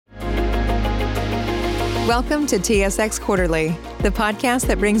Welcome to TSX Quarterly, the podcast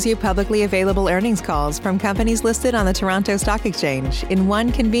that brings you publicly available earnings calls from companies listed on the Toronto Stock Exchange in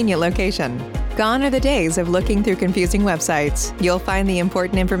one convenient location. Gone are the days of looking through confusing websites. You'll find the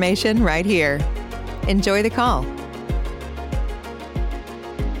important information right here. Enjoy the call.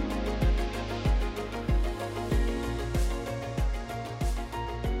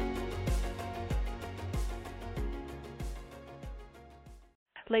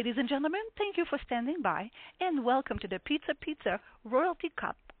 Ladies and gentlemen, thank you for standing by, and welcome to the Pizza Pizza Royalty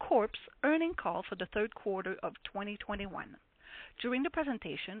Corp.'s earnings call for the third quarter of 2021. During the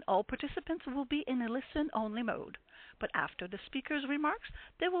presentation, all participants will be in a listen-only mode, but after the speaker's remarks,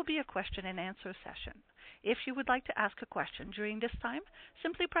 there will be a question-and-answer session. If you would like to ask a question during this time,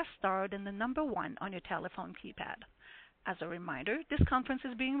 simply press star then the number 1 on your telephone keypad. As a reminder, this conference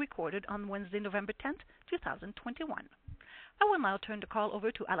is being recorded on Wednesday, November 10th, 2021. I will now turn the call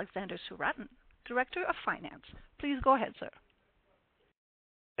over to Alexander Sewrattan, Director of Finance. Please go ahead, sir.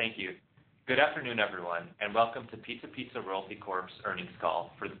 Thank you. Good afternoon, everyone, and welcome to Pizza Pizza Royalty Corp.'s earnings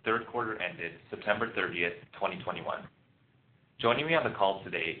call for the third quarter ended September 30th, 2021. Joining me on the call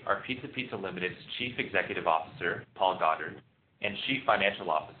today are Pizza Pizza Limited's Chief Executive Officer, Paul Goddard, and Chief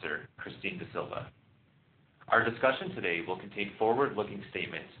Financial Officer, Christine D'Sylva. Our discussion today will contain forward-looking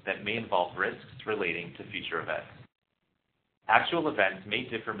statements that may involve risks relating to future events. Actual events may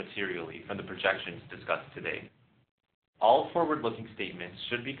differ materially from the projections discussed today. All forward-looking statements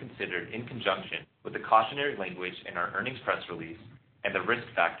should be considered in conjunction with the cautionary language in our earnings press release and the risk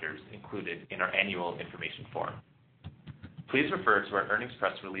factors included in our annual information form. Please refer to our earnings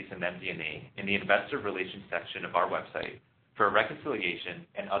press release and MD&A in the Investor Relations section of our website for a reconciliation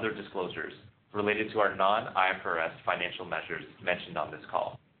and other disclosures related to our non-IFRS financial measures mentioned on this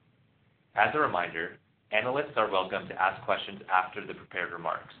call. As a reminder, analysts are welcome to ask questions after the prepared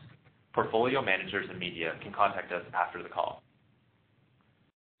remarks. Portfolio managers and media can contact us after the call.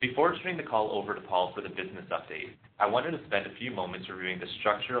 Before turning the call over to Paul for the business update, I wanted to spend a few moments reviewing the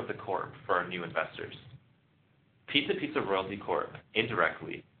structure of the Corp for our new investors. Pizza Pizza Royalty Corp.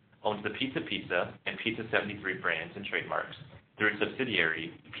 indirectly owns the Pizza Pizza and Pizza 73 brands and trademarks through its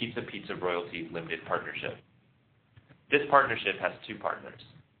subsidiary, Pizza Pizza Royalty Limited Partnership. This partnership has two partners,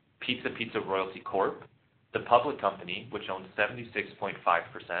 Pizza Pizza Royalty Corp., the public company, which owns 76.5%,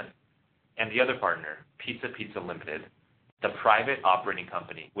 and the other partner, Pizza Pizza Limited, the private operating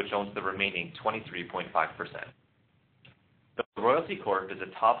company, which owns the remaining 23.5%. The Royalty Corp is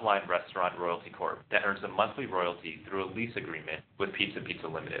a top-line restaurant royalty corp that earns a monthly royalty through a lease agreement with Pizza Pizza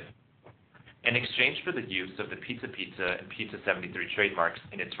Limited. In exchange for the use of the Pizza Pizza and Pizza 73 trademarks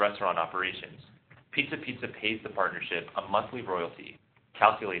in its restaurant operations, Pizza Pizza pays the partnership a monthly royalty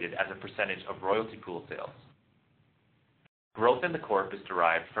calculated as a percentage of royalty pool sales. Growth in the Corp is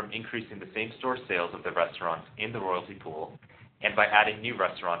derived from increasing the same-store sales of the restaurants in the royalty pool and by adding new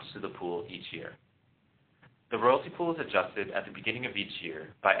restaurants to the pool each year. The royalty pool is adjusted at the beginning of each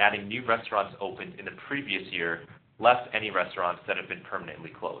year by adding new restaurants opened in the previous year, less any restaurants that have been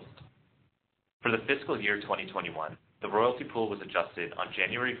permanently closed. For the fiscal year 2021, the royalty pool was adjusted on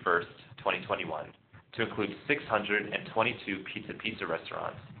January 1st, 2021, to include 622 Pizza Pizza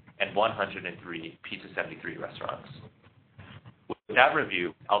restaurants and 103 Pizza 73 restaurants. With that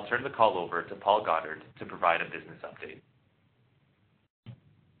review, I'll turn the call over to Paul Goddard to provide a business update.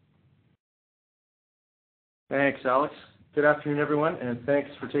 Thanks, Alex. Good afternoon, everyone, and thanks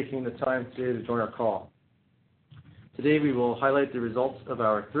for taking the time today to join our call. Today, we will highlight the results of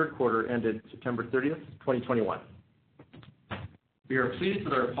our third quarter ended September 30th, 2021. We are pleased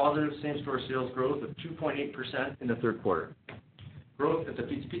with our positive same-store sales growth of 2.8% in the third quarter. Growth at the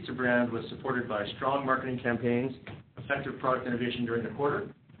Pizza Pizza brand was supported by strong marketing campaigns, effective product innovation during the quarter,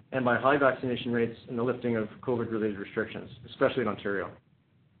 and by high vaccination rates and the lifting of COVID-related restrictions, especially in Ontario.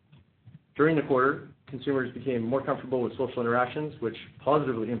 During the quarter, consumers became more comfortable with social interactions, which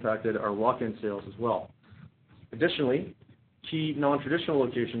positively impacted our walk-in sales as well. Additionally, key non-traditional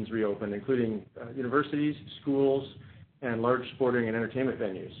locations reopened, including universities, schools, and large sporting and entertainment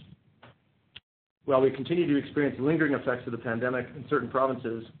venues. While we continue to experience lingering effects of the pandemic in certain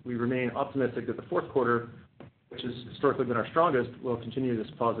provinces, we remain optimistic that the fourth quarter, which has historically been our strongest, will continue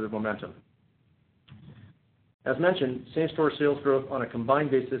this positive momentum. As mentioned, same-store sales growth on a combined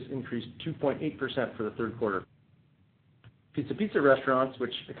basis increased 2.8% for the third quarter. Pizza Pizza restaurants,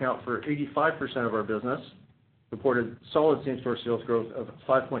 which account for 85% of our business, reported solid same-store sales growth of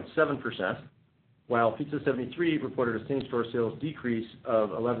 5.7%, while Pizza 73 reported a same-store sales decrease of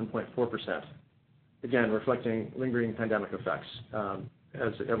 11.4%, again reflecting lingering pandemic effects.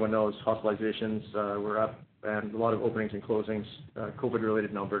 As everyone knows, hospitalizations were up and a lot of openings and closings,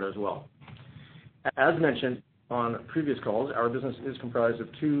 COVID-related in Alberta as well. As mentioned on previous calls, our business is comprised of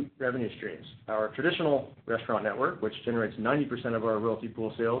two revenue streams: our traditional restaurant network, which generates 90% of our royalty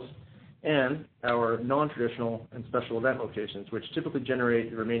pool sales, and our non-traditional and special event locations, which typically generate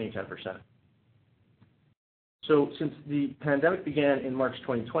the remaining 10%. So since the pandemic began in March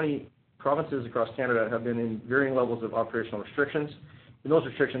 2020, provinces across Canada have been in varying levels of operational restrictions, and those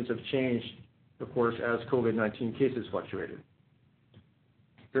restrictions have changed, of course, as COVID-19 cases fluctuated.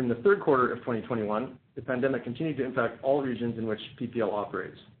 During the third quarter of 2021, the pandemic continued to impact all regions in which PPL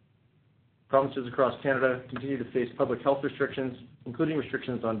operates. Provinces across Canada continue to face public health restrictions, including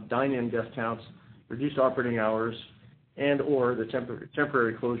restrictions on dine-in guest counts, reduced operating hours, and or the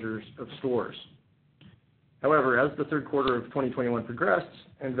temporary closures of stores. However, as the third quarter of 2021 progressed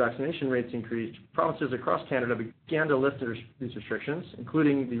and vaccination rates increased, provinces across Canada began to lift these restrictions,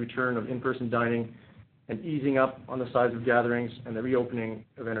 including the return of in-person dining and easing up on the size of gatherings and the reopening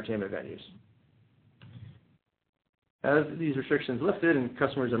of entertainment venues. As these restrictions lifted and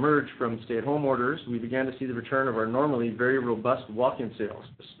customers emerged from stay-at-home orders, we began to see the return of our normally very robust walk-in sales,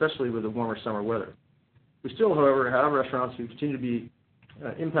 especially with the warmer summer weather. We still, however, have restaurants who continue to be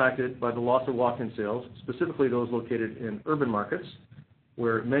impacted by the loss of walk-in sales, specifically those located in urban markets,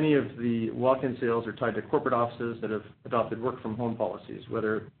 where many of the walk-in sales are tied to corporate offices that have adopted work-from-home policies,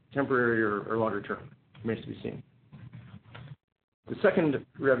 whether temporary or longer term. Remains to be seen. The second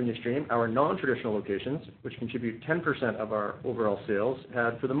revenue stream, our non-traditional locations, which contribute 10% of our overall sales,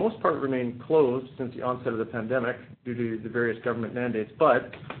 had for the most part remained closed since the onset of the pandemic due to the various government mandates,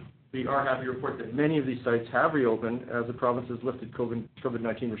 but we are happy to report that many of these sites have reopened as the provinces lifted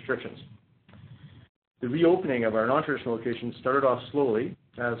COVID-19 restrictions. The reopening of our non-traditional locations started off slowly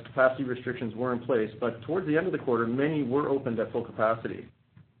as capacity restrictions were in place, but towards the end of the quarter, many were opened at full capacity.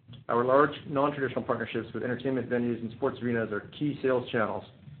 Our large non-traditional partnerships with entertainment venues and sports arenas are key sales channels,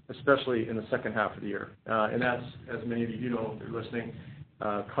 especially in the second half of the year. And that's, as many of you know if you're listening,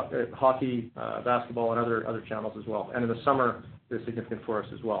 hockey, basketball, and other channels as well. And in the summer, they're significant for us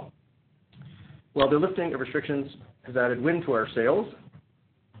as well. Well, the lifting of restrictions has added wind to our sales,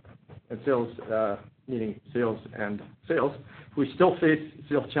 and sales meaning sales and sales. We still face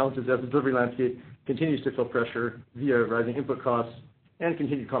sales challenges as the delivery landscape continues to feel pressure via rising input costs and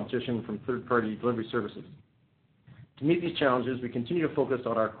continued competition from third-party delivery services. To meet these challenges, we continue to focus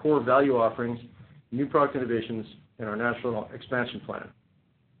on our core value offerings, new product innovations, and our national expansion plan.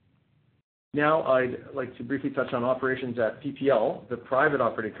 Now I'd like to briefly touch on operations at PPL, the private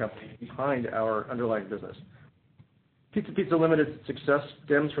operating company behind our underlying business. Pizza Pizza Limited's success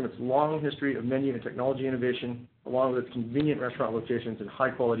stems from its long history of menu and technology innovation, along with its convenient restaurant locations and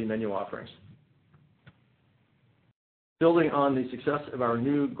high-quality menu offerings. Building on the success of our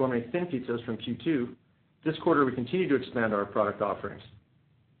new gourmet thin pizzas from Q2, this quarter we continue to expand our product offerings.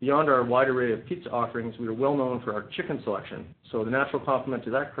 Beyond our wide array of pizza offerings, we are well known for our chicken selection, so the natural complement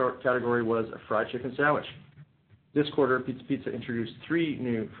to that category was a fried chicken sandwich. This quarter, Pizza Pizza introduced 3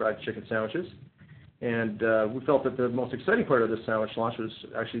 new fried chicken sandwiches, and we felt that the most exciting part of this sandwich launch was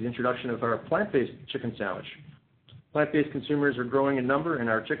actually the introduction of our plant-based chicken sandwich. Plant-based consumers are growing in number, and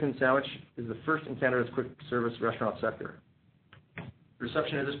our chicken sandwich is the first in Canada's quick service restaurant sector. The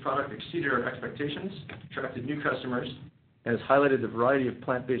reception of this product exceeded our expectations, attracted new customers, and has highlighted the variety of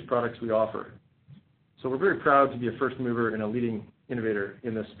plant-based products we offer. So we're very proud to be a first mover and a leading innovator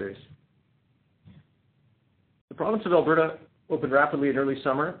in this space. The province of Alberta opened rapidly in early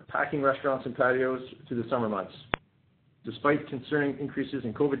summer, packing restaurants and patios through the summer months. Despite concerning increases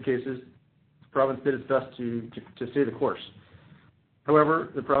in COVID cases, the province did its best to stay the course. However,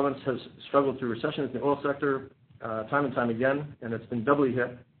 the province has struggled through recessions in the oil sector time and time again, and it's been doubly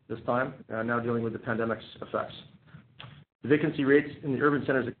hit this time, now dealing with the pandemic's effects. The vacancy rates in the urban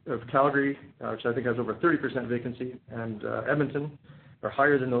centers of Calgary, which I think has over 30% vacancy, and Edmonton are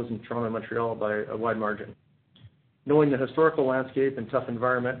higher than those in Toronto and Montreal by a wide margin. Knowing the historical landscape and tough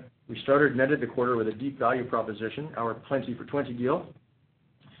environment, we started and ended the quarter with a deep value proposition, our Plenty for 20 deal.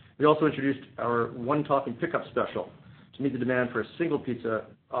 We also introduced our one-topping pickup special to meet the demand for a single pizza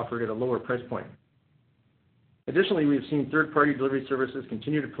offered at a lower price point. Additionally, we've seen third-party delivery services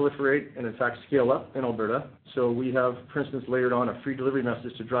continue to proliferate and, in fact, scale up in Alberta. So we have, for instance, layered on a free delivery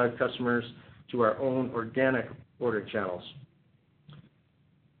message to drive customers to our own organic ordering channels.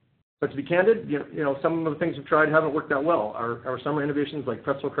 But to be candid, some of the things we've tried haven't worked out well. Our summer innovations like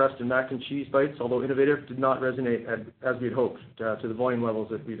pretzel crust and mac and cheese bites, although innovative, did not resonate as we'd hoped to the volume levels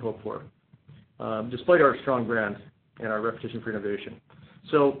that we'd hoped for, despite our strong brand and our reputation for innovation.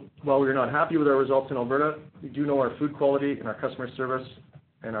 So while we're not happy with our results in Alberta, we do know our food quality and our customer service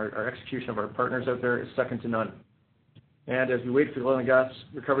and our execution of our partners out there is second to none. And as we wait for the oil and gas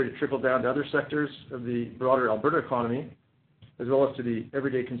recovery to trickle down to other sectors of the broader Alberta economy, as well as to the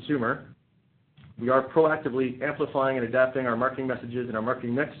everyday consumer, we are proactively amplifying and adapting our marketing messages and our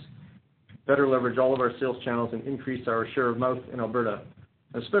marketing mix, better leverage all of our sales channels and increase our share of mouth in Alberta,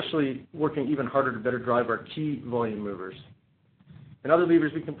 especially working even harder to better drive our key volume movers. And other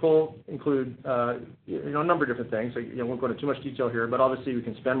levers we can pull include a number of different things. I won't go into too much detail here, but obviously we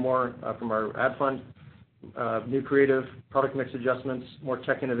can spend more from our ad fund, new creative, product mix adjustments, more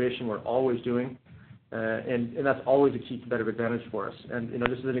tech innovation we're always doing, and that's always a key competitive advantage for us. And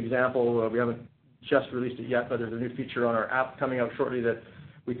this is an example. We haven't just released it yet, but there's a new feature on our app coming out shortly that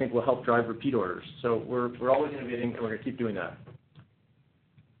we think will help drive repeat orders. So we're always innovating, and we're going to keep doing that.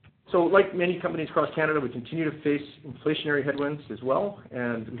 So like many companies across Canada, we continue to face inflationary headwinds as well,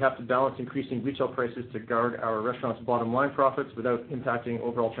 and we have to balance increasing retail prices to guard our restaurants' bottom line profits without impacting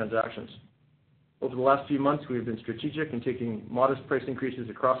overall transactions. Over the last few months, we have been strategic in taking modest price increases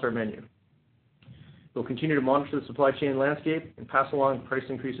across our menu. We'll continue to monitor the supply chain landscape and pass along price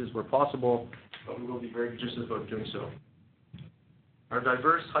increases where possible, but we will be very judicious about doing so. Our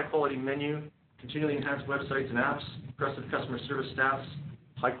diverse, high-quality menu, continually enhanced websites and apps, impressive customer service stats,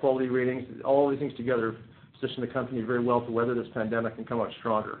 high-quality ratings, all these things together position the company very well to weather this pandemic and come out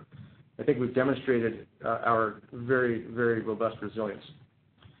stronger. I think we've demonstrated our very, very robust resilience.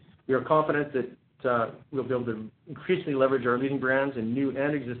 We are confident that we'll be able to increasingly leverage our leading brands in new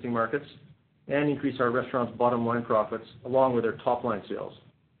and existing markets and increase our restaurants' bottom line profits along with their top line sales.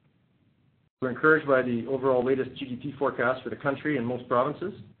 We're encouraged by the overall latest GDP forecast for the country and most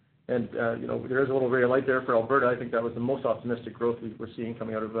provinces. And, there is a little ray of light there for Alberta. I think that was the most optimistic growth we're seeing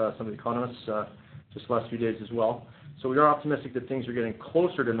coming out of some of the economists just the last few days as well. So we are optimistic that things are getting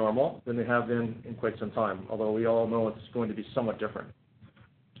closer to normal than they have been in quite some time, although we all know it's going to be somewhat different.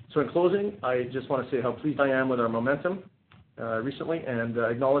 So in closing, I just want to say how pleased I am with our momentum recently and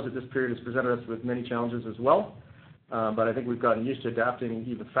acknowledge that this period has presented us with many challenges as well. But I think we've gotten used to adapting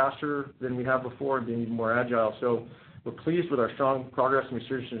even faster than we have before and being even more agile. So we're pleased with our strong progress and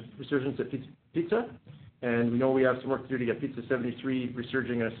resurgence at Pizza, and we know we have some work to do to get Pizza 73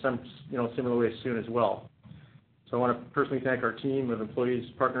 resurging in a similar way soon as well. So I want to personally thank our team of employees,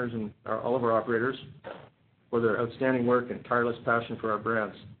 partners, and all of our operators for their outstanding work and tireless passion for our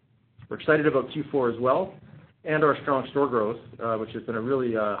brands. We're excited about Q4 as well, and our strong store growth, which has been a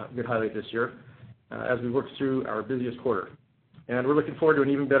really good highlight this year, as we work through our busiest quarter. And we're looking forward to an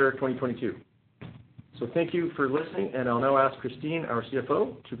even better 2022. So thank you for listening, and I'll now ask Christine, our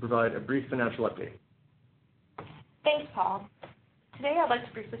CFO, to provide a brief financial update. Thanks, Paul. Today I'd like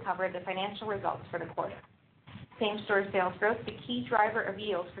to briefly cover the financial results for the quarter. Same-store sales growth, the key driver of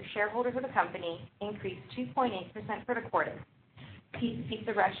yields for shareholders of the company, increased 2.8% for the quarter.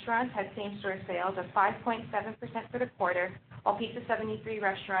 Pizza restaurants had same-store sales of 5.7% for the quarter, while Pizza 73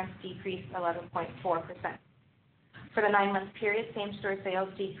 restaurants decreased 11.4%. For the 9-month period, same-store sales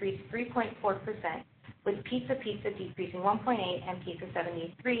decreased 3.4%, with Pizza decreasing 1.8% and Pizza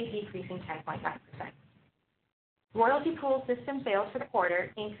 73 decreasing 10.9%. Royalty Pool system sales for the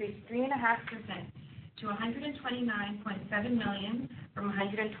quarter increased 3.5% to $129.7 million from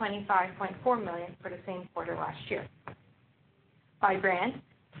 $125.4 million for the same quarter last year. By brand,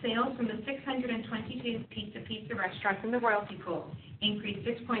 sales from the 622 Pizza restaurants in the Royalty Pool increased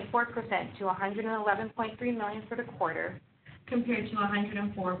 6.4% to $111.3 million for the quarter, compared to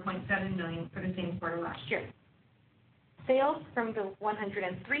 $104.7 million for the same quarter last year. Sales from the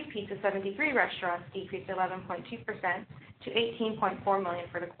 103 Pizza 73 restaurants decreased 11.2% to $18.4 million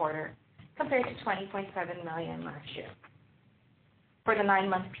for the quarter, compared to $20.7 million last year. For the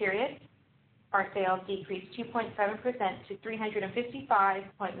 9-month period, our sales decreased 2.7% to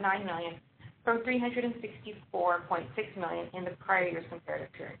 $355.9 million from $364.6 million in the prior year's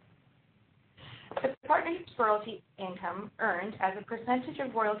comparative period. The partnership's royalty income earned as a percentage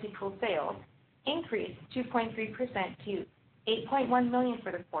of Royalty Pool sales increased 2.3% to $8.1 million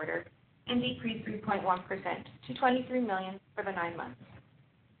for the quarter and decreased 3.1% to $23 million for the 9 months.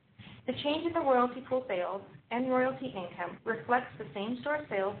 The change in the Royalty Pool sales and royalty income reflects the same-store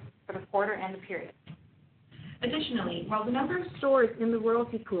sales for the quarter and the period. Additionally, while the number of stores in the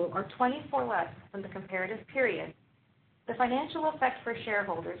Royalty Pool are 24 less than the comparative period, the financial effect for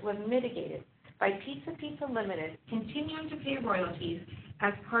shareholders was mitigated by Pizza Limited continuing to pay royalties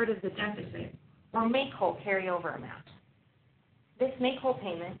as part of the deficit or make-whole carryover amount. This make-whole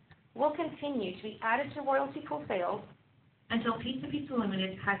payment will continue to be added to Royalty Pool sales until Pizza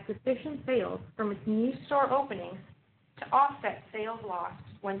Limited has sufficient sales from its new store openings to offset sales lost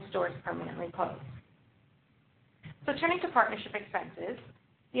when stores permanently close. So turning to partnership expenses,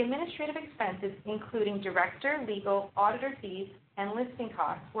 The administrative expenses, including director, legal, auditor fees, and listing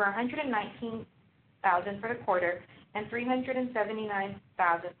costs, were $119,000 for the quarter and $379,000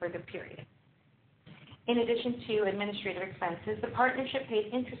 for the period. In addition to administrative expenses, the partnership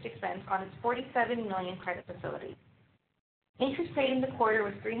paid interest expense on its $47 million credit facility. Interest paid in the quarter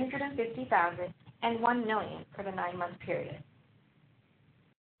was $350,000 and $1 million for the 9-month period.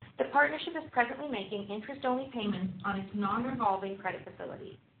 The partnership is presently making interest-only payments on its non-revolving credit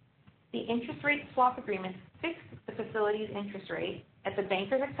facility. The interest rate swap agreement fixed the facility's interest rate at the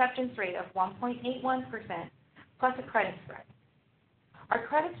banker's acceptance rate of 1.81% plus a credit spread. Our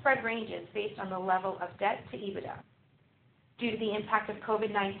credit spread ranges based on the level of debt to EBITDA. Due to the impact of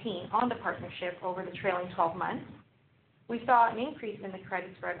COVID-19 on the partnership over the trailing 12 months, we saw an increase in the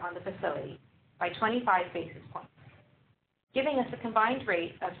credit spread on the facility by 25 basis points, giving us a combined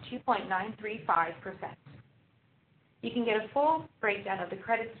rate of 2.935%. You can get a full breakdown of the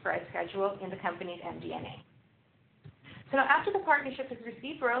credit spread schedule in the company's MD&A. So now after the partnership has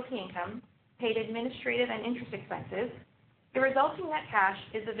received royalty income, paid administrative and interest expenses, the resulting net cash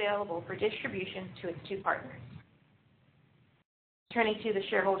is available for distribution to its two partners. Turning to the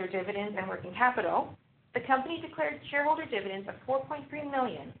shareholder dividends and working capital, the company declared shareholder dividends of $4.3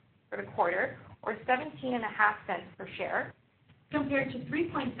 million for the quarter, or 17.5 cents per share, compared to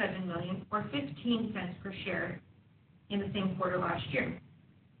 $3.7 million, or 15 cents per share in the same quarter last year.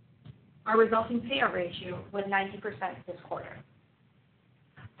 Our resulting payout ratio was 90% this quarter.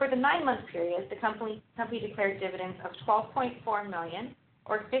 For the 9-month period, the company declared dividends of $12.4 million,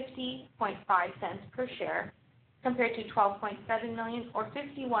 or 50.5 cents per share, compared to $12.7 million, or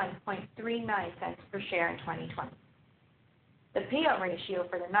 51.39 cents per share in 2020. The payout ratio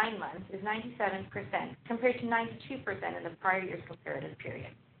for the 9 months is 97%, compared to 92% in the prior year's comparative period.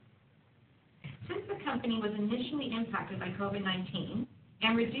 Since the company was initially impacted by COVID-19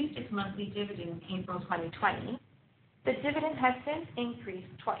 and reduced its monthly dividend in April 2020, the dividend has since increased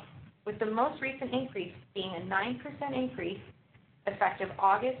twice, with the most recent increase being a 9% increase effective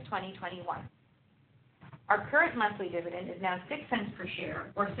August 2021. Our current monthly dividend is now 6 cents per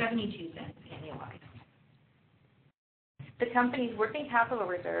share, or 72 cents annualized. The company's working capital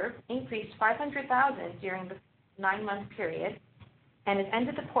reserve increased $500,000 during the 9-month period and has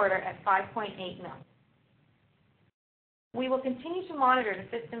ended the quarter at $5.8 million. We will continue to monitor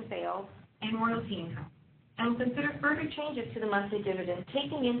the system sales and royalty income, and will consider further changes to the monthly dividend,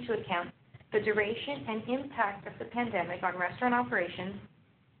 taking into account the duration and impact of the pandemic on restaurant operations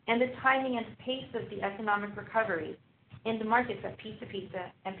and the timing and pace of the economic recovery in the markets of Pizza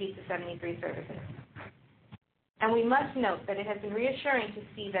Pizza and Pizza 73 services. And we must note that it has been reassuring to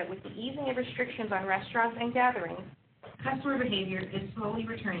see that with the easing of restrictions on restaurants and gatherings, customer behavior is slowly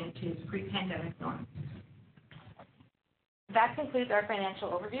returning to its pre-pandemic norms. That concludes our financial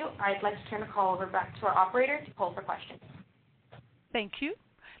overview. I'd like to turn the call over back to our operator to poll for questions. Thank you.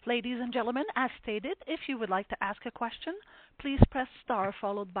 Ladies and gentlemen, as stated, if you would like to ask a question, please press star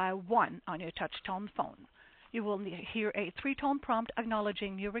followed by 1 on your touch-tone phone. You will hear a 3-tone prompt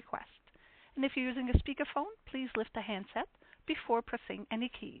acknowledging your request. And if you're using a speakerphone, please lift the handset before pressing any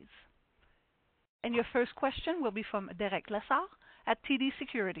keys. And your first question will be from Derek Lessard at TD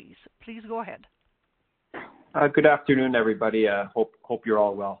Securities. Please go ahead. Good afternoon, everybody. Hope you're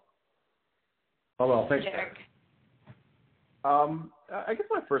all well. Oh, well, thanks, Derek. I guess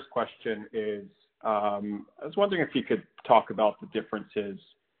my first question is, I was wondering if you could talk about the differences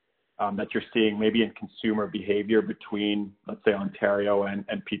that you're seeing maybe in consumer behavior between, let's say, Ontario and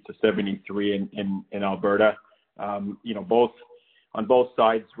Pizza 73 in Alberta. On both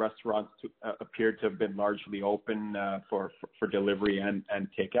sides, restaurants appeared to have been largely open for delivery and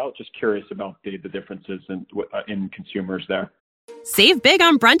takeout. Just curious about the differences in consumers there. Save big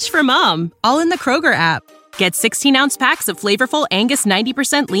on brunch for mom, all in the Kroger app. Get 16-ounce packs of flavorful Angus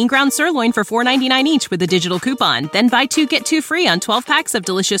 90% lean ground sirloin for $4.99 each with a digital coupon. Then buy 2, get 2 free on 12 packs of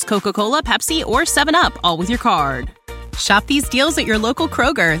delicious Coca-Cola, Pepsi, or 7-Up, all with your card. Shop these deals at your local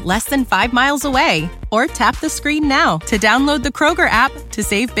Kroger, less than 5 miles away. Or tap the screen now to download the Kroger app to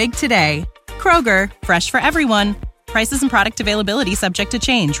save big today. Kroger, fresh for everyone. Prices and product availability subject to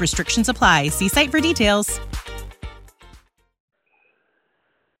change. Restrictions apply. See site for details.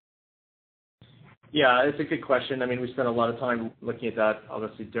 Yeah, it's a good question. I mean, we spent a lot of time looking at that.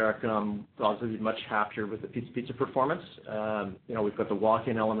 Obviously, Derek, obviously much happier with the Pizza performance. We've got the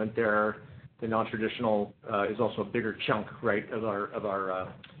walk-in element there. The non-traditional is also a bigger chunk, right, of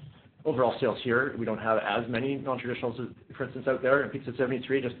our overall sales here. We don't have as many non-traditionals, for instance, out there in Pizza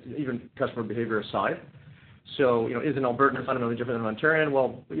 73, just even customer behavior aside. So, is an Albertan fundamentally different than an Ontarian?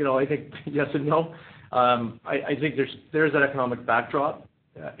 Well, I think yes and no. I think there's that economic backdrop.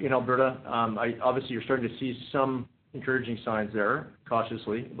 in Alberta. Obviously, you're starting to see some encouraging signs there,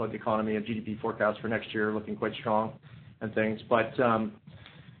 cautiously, about the economy and GDP forecasts for next year looking quite strong and things. But,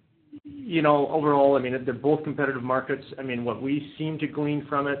 overall, they're both competitive markets. What we seem to glean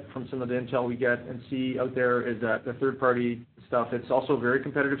from it, from some of the intel we get and see out there, is that the third-party stuff, it's also very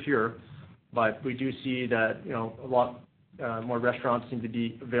competitive here, but we do see that, a lot more restaurants seem to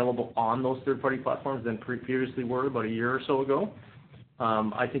be available on those third-party platforms than previously were about a year or so ago.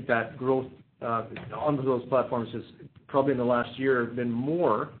 I think that growth on those platforms has probably in the last year been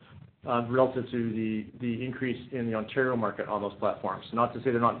more relative to the increase in the Ontario market on those platforms. Not to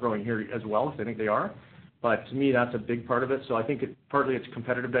say they're not growing here as well, because I think they are, but to me that's a big part of it. So I think partly it's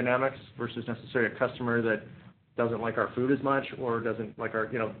competitive dynamics versus necessarily a customer that doesn't like our food as much or doesn't like our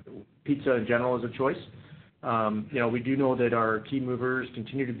pizza in general as a choice. We do know that our key movers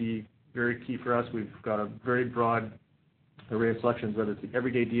continue to be very key for us. We've got a very broad array of selections, whether it's the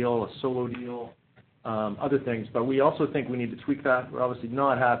everyday deal, a solo deal, other things. But we also think we need to tweak that. We're obviously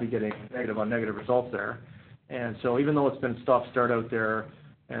not happy getting negative on negative results there. And so even though it's been stop-start out there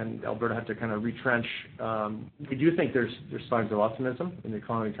and Alberta had to kind of retrench, we do think there's signs of optimism in the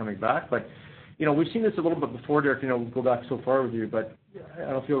economy coming back. But, we've seen this a little bit before, Derek, we'll go back so far with you, but I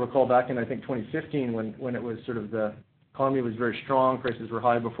don't know if you'll recall back in, I think, 2015 when it was sort of the economy was very strong, prices were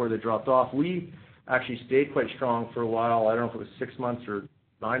high before they dropped off. We actually stayed quite strong for a while. I don't know if it was 6 months or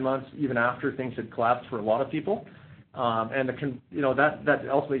 9 months, even after things had collapsed for a lot of people. And that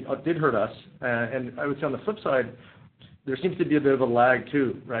ultimately did hurt us. And I would say on the flip side, there seems to be a bit of a lag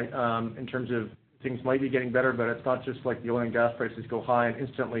too, right? In terms of things might be getting better, but it's not just like the oil and gas prices go high and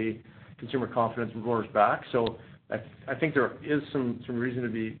instantly consumer confidence roars back. So I think there is some reason to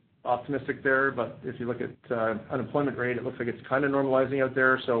be optimistic there. But if you look at unemployment rate, it looks like it's kind of normalizing out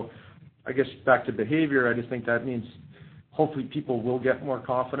there. So I guess back to behavior, I just think that means hopefully people will get more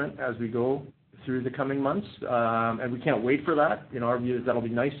confident as we go through the coming months. And we can't wait for that. Our view is that'll be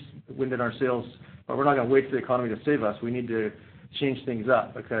nice, wind in our sails, but we're not going to wait for the economy to save us. We need to change things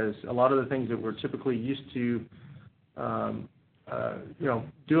up because a lot of the things that we're typically used to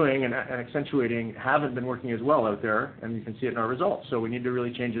doing and accentuating haven't been working as well out there, and you can see it in our results. So we need to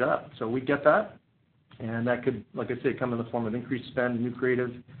really change it up. So we get that, and that could, like I say, come in the form of increased spend, new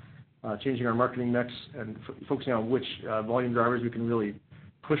creative, changing our marketing mix, and focusing on which volume drivers we can really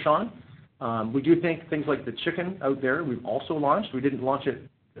push on. We do think things like the chicken out there, we've also launched. We didn't launch it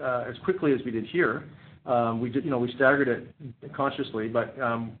as quickly as we did here. We staggered it consciously, but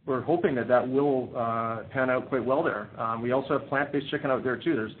we're hoping that will pan out quite well there. We also have plant-based chicken out there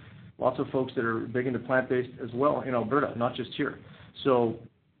too. There's lots of folks that are big into plant-based as well in Alberta, not just here. So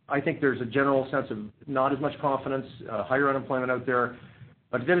I think there's a general sense of not as much confidence, higher unemployment out there.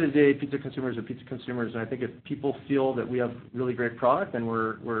 But at the end of the day, pizza consumers are pizza consumers, and I think if people feel that we have really great product and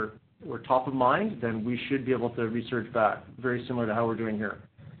we're top of mind, then we should be able to resurge back, very similar to how we're doing here.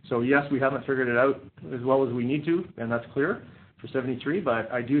 So yes, we haven't figured it out as well as we need to, and that's clear for 73, but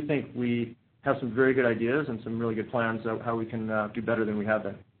I do think we have some very good ideas and some really good plans of how we can do better than we have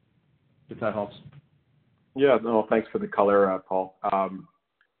been, if that helps. Yeah, no, thanks for the color, Paul.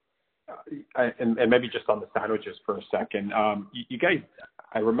 And maybe just on the sandwiches for a second. You guys,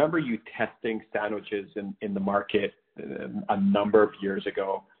 I remember you testing sandwiches in the market a number of years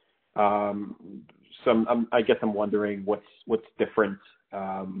ago. I guess I'm wondering what's different.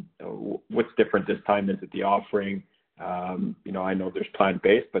 What's different this time? Is it the offering? I know there's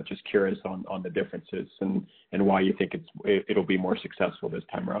plant-based, but just curious on the differences and why you think it'll be more successful this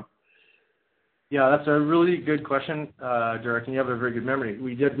time around. Yeah, that's a really good question, Derek, and you have a very good memory.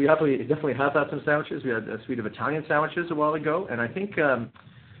 We definitely have had some sandwiches. We had a suite of Italian sandwiches a while ago, and I think we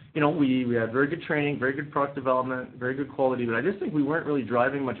had very good training, very good product development, very good quality, but I just think we weren't really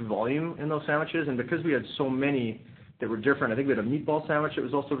driving much volume in those sandwiches, and because we had so many that were different, I think we had a meatball sandwich that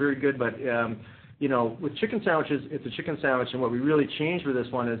was also very good, but with chicken sandwiches, it's a chicken sandwich, and what we really changed with this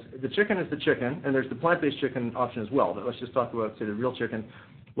one is the chicken is the chicken, and there's the plant-based chicken option as well, but let's just talk about, say, the real chicken.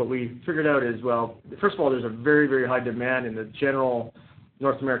 What we figured out is, well, first of all, there's a very, very high demand in the general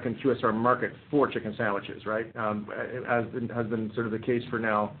North American QSR market for chicken sandwiches, right? It has been sort of the case for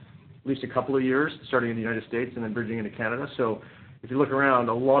now at least a couple of years, starting in the United States and then bridging into Canada. So if you look around,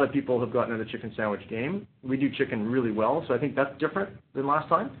 a lot of people have gotten into the chicken sandwich game. We do chicken really well, so I think that's different than last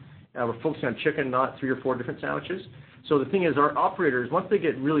time. We're focusing on chicken, not 3 or 4 different sandwiches. So the thing is, our operators, once they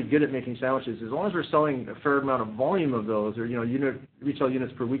get really good at making sandwiches, as long as we're selling a fair amount of volume of those, or retail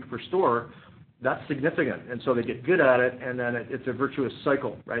units per week per store, that's significant. And so they get good at it, and then it's a virtuous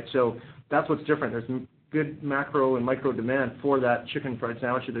cycle, right? So that's what's different. There's good macro and micro demand for that chicken fried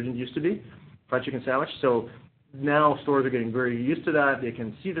sandwich that there didn't used to be, fried chicken sandwich. So now stores are getting very used to that. They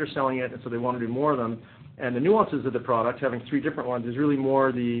can see they're selling it, and so they want to do more of them. And the nuances of the product, having 3 different ones, is really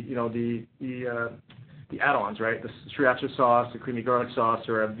more the add-ons, right? The sriracha sauce, the creamy garlic sauce,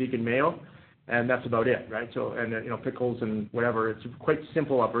 or a vegan mayo, and that's about it, right? So, and pickles and whatever. It's quite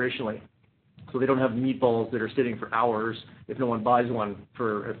simple operationally. So they don't have meatballs that are sitting for hours if no one buys one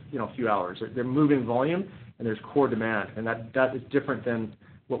for a few hours. They're moving volume, and there's core demand, and that is different than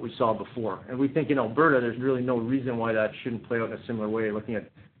what we saw before. And we think in Alberta, there's really no reason why that shouldn't play out in a similar way, looking at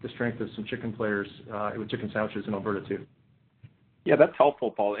the strength of some chicken players with chicken sandwiches in Alberta too. Yeah, that's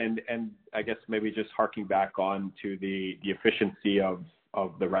helpful, Paul. And I guess maybe just harking back on to the efficiency of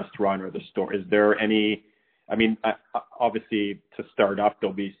the restaurant or the store. Is there any, I mean, obviously to start up,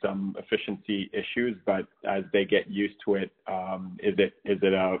 there'll be some efficiency issues, but as they get used to it, is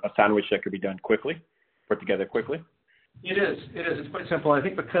it a sandwich that could be done quickly, put together quickly? It is. It's quite simple. I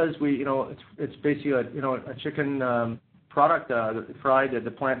think because it's basically a chicken product, fried,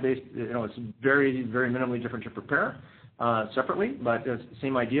 the plant-based, it's very, very minimally different to prepare separately, but it's the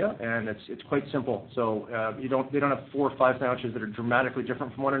same idea, and it's quite simple. So they don't have 4 or 5 sandwiches that are dramatically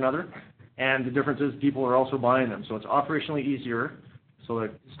different from one another, and the difference is people are also buying them. So it's operationally easier, so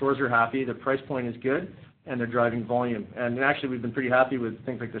the stores are happy, the price point is good, and they're driving volume. And actually, we've been pretty happy with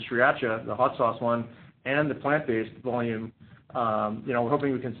things like the sriracha, the hot sauce one, and the plant-based volume. We're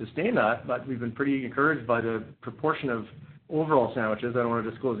hoping we can sustain that, but we've been pretty encouraged by the proportion of overall sandwiches. I don't want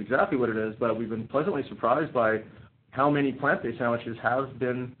to disclose exactly what it is, but we've been pleasantly surprised by how many plant-based sandwiches have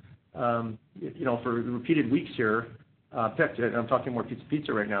been, for repeated weeks here, picked. And I'm talking more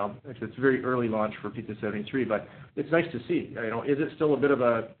Pizza right now. It's a very early launch for Pizza 73, but it's nice to see. Is it still a bit of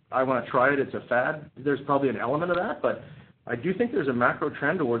a, I want to try it, it's a fad? There's probably an element of that, but I do think there's a macro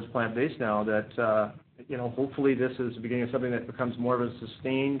trend towards plant-based now that, hopefully this is the beginning of something that becomes more of a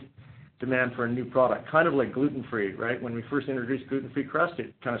sustained demand for a new product, kind of like gluten-free, right? When we first introduced gluten-free crust,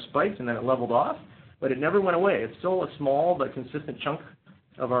 it kind of spiked and then it leveled off, but it never went away. It's still a small but consistent chunk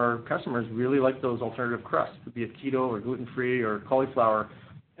of our customers really like those alternative crusts, be it keto or gluten-free or cauliflower.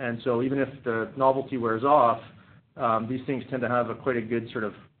 And so even if the novelty wears off, these things tend to have quite a good sort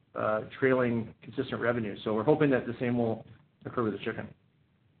of trailing consistent revenue. So we're hoping that the same will occur with the chicken.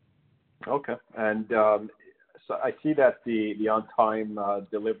 Okay. And so I see that the on-time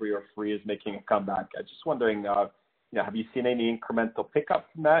delivery or free is making a comeback. I'm just wondering, have you seen any incremental pickup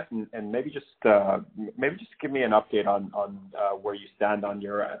from that? And maybe just give me an update on where you stand on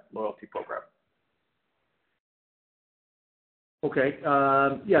your loyalty program. Okay.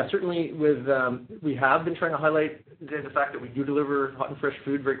 Certainly we have been trying to highlight the fact that we do deliver hot and fresh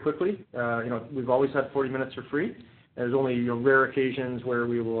food very quickly. We've always had 40 minutes for free. There's only rare occasions where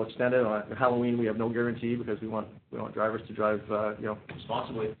we will extend it. On Halloween, we have no guarantee because we want drivers to drive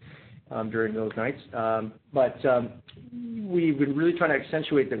responsibly during those nights. But we've been really trying to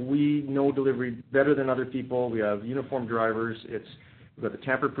accentuate that we know delivery better than other people. We have uniformed drivers. We've got the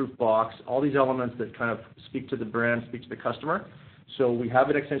tamper-proof box, all these elements that kind of speak to the brand, speak to the customer. So we have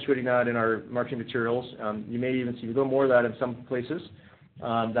been accentuating that in our marketing materials. You may even see a little more of that in some places,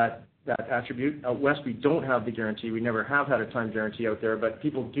 that attribute. Out west, we don't have the guarantee. We never have had a time guarantee out there, but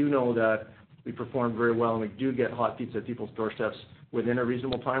people do know that we perform very well and we do get hot pizza at people's doorsteps within a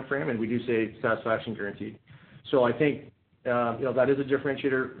reasonable time frame, and we do say satisfaction guaranteed. So I think that is a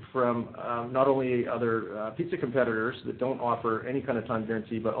differentiator from not only other pizza competitors that don't offer any kind of time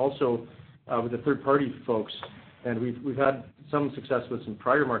guarantee, but also with the third-party folks. And we've had some success with some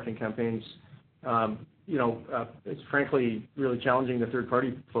prior marketing campaigns. It's frankly really challenging the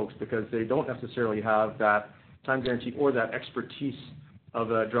third-party folks because they don't necessarily have that time guarantee or that expertise of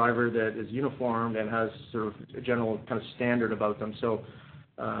a driver that is uniformed and has sort of a general kind of standard about them. So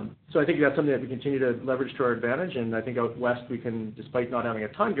I think that's something that we continue to leverage to our advantage. And I think out west we can, despite not having a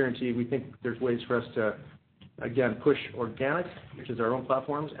time guarantee, we think there's ways for us to, again, push organic, which is our own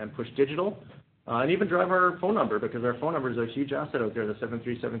platforms, and push digital. And even drive our phone number, because our phone number is a huge asset out there, the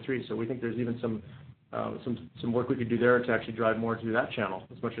 7373. So we think there's even some work we could do there to actually drive more through that channel,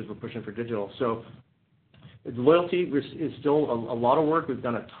 as much as we're pushing for digital. So the loyalty is still a lot of work. We've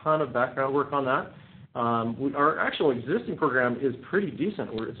done a ton of background work on that. Our actual existing program is pretty decent.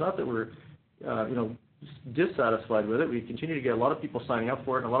 It's not that we're dissatisfied with it. We continue to get a lot of people signing up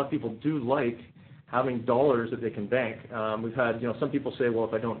for it, and a lot of people do like having dollars that they can bank. We've had some people say, well,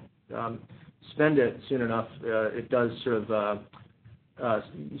 if I don't spend it soon enough, it does sort of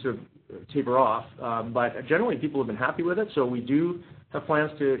taper off. But generally, people have been happy with it. So we do have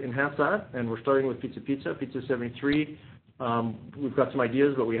plans to enhance that, and we're starting with Pizza 73. We've got some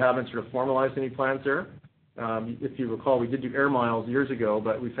ideas, but we haven't sort of formalized any plans there. If you recall, we did do air miles years ago,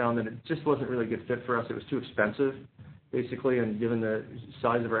 but we found that it just wasn't really a good fit for us. It was too expensive, basically, and given the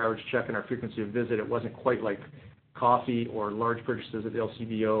size of our average check and our frequency of visit, it wasn't quite like coffee or large purchases at the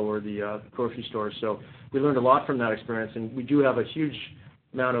LCBO or the grocery store. So we learned a lot from that experience, and we do have a huge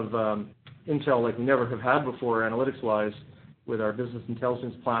amount of intel like we never have had before, analytics-wise, with our business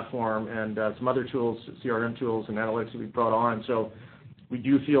intelligence platform and some other tools, CRM tools and analytics that we've brought on. So we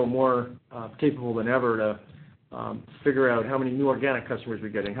do feel more capable than ever to figure out how many new organic customers we're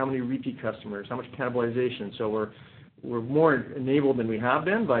getting, how many repeat customers, how much cannibalization. So we're more enabled than we have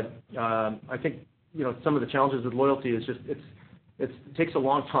been, but I think some of the challenges with loyalty is just it takes a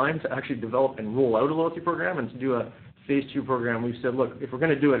long time to actually develop and roll out a loyalty program, and to do a phase 2 program. We've said, look, if we're going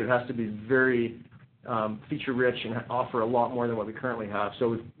to do it, it has to be very feature rich and offer a lot more than what we currently have.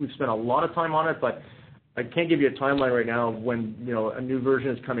 So we've spent a lot of time on it, but I can't give you a timeline right now when a new version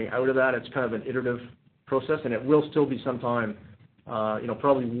is coming out of that. It's kind of an iterative process, and it will still be some time,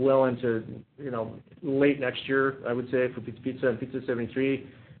 probably well into late next year, I would say, for Pizza Pizza and Pizza 73,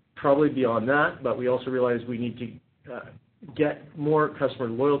 probably beyond that. But we also realize we need to get more customer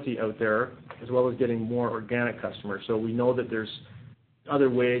loyalty out there, as well as getting more organic customers. So we know that there's other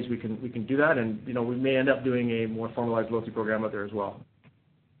ways we can do that, and we may end up doing a more formalized loyalty program out there as well.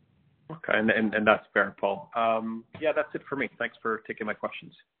 Okay, and that's fair, Paul. Yeah, that's it for me. Thanks for taking my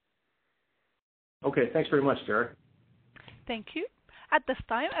questions. Okay, thanks very much, Derek. Thank you. At this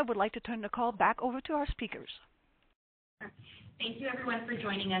time, I would like to turn the call back over to our speakers. Thank you, everyone, for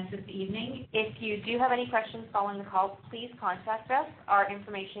joining us this evening. If you do have any questions following the call, please contact us. Our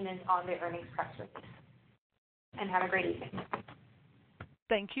information is on the earnings press release. And have a great evening.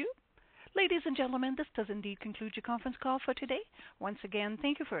 Thank you. Ladies and gentlemen, this does indeed conclude your conference call for today. Once again,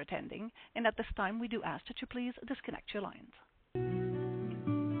 thank you for attending. And at this time, we do ask that you please disconnect your lines.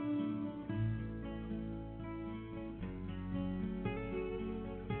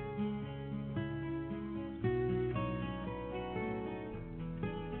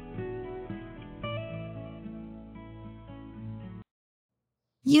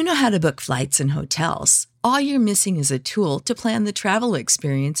 You know how to book flights and hotels. All you're missing is a tool to plan the travel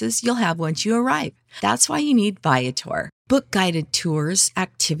experiences you'll have once you arrive. That's why you need Viator. Book guided tours,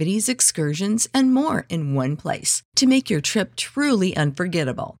 activities, excursions, and more in one place to make your trip truly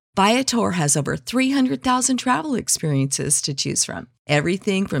unforgettable. Viator has over 300,000 travel experiences to choose from.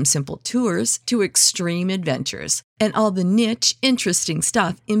 Everything from simple tours to extreme adventures, and all the niche, interesting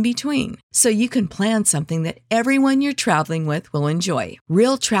stuff in between. So you can plan something that everyone you're traveling with will enjoy.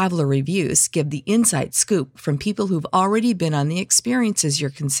 Real traveler reviews give the inside scoop from people who've already been on the experiences you're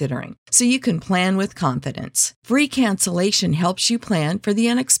considering. So you can plan with confidence. Free cancellation helps you plan for the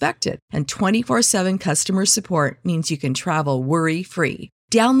unexpected. And 24/7 customer support means you can travel worry-free.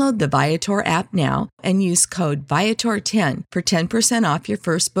 Download the Viator app now and use code Viator10 for 10% off your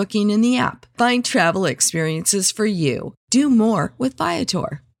first booking in the app. Find travel experiences for you. Do more with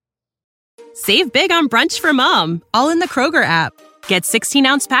Viator. Save big on brunch for mom, all in the Kroger app. Get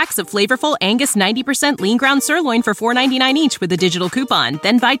 16-ounce packs of flavorful Angus 90% lean ground sirloin for $4.99 each with a digital coupon.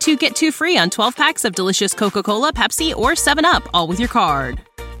 Then buy 2, get 2 free on 12 packs of delicious Coca-Cola, Pepsi, or 7-Up, all with your card.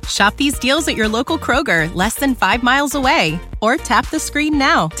 Shop these deals at your local Kroger, less than 5 miles away. Or tap the screen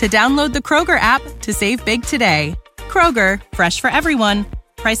now to download the Kroger app to save big today. Kroger, fresh for everyone.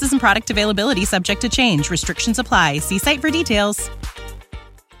 Prices and product availability subject to change. Restrictions apply. See site for details.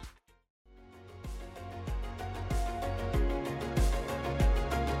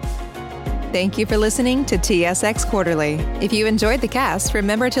 Thank you for listening to TSX Quarterly. If you enjoyed the cast,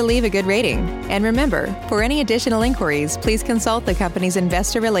 remember to leave a good rating. And remember, for any additional inquiries, please consult the company's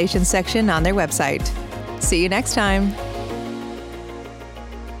investor relations section on their website. See you next time.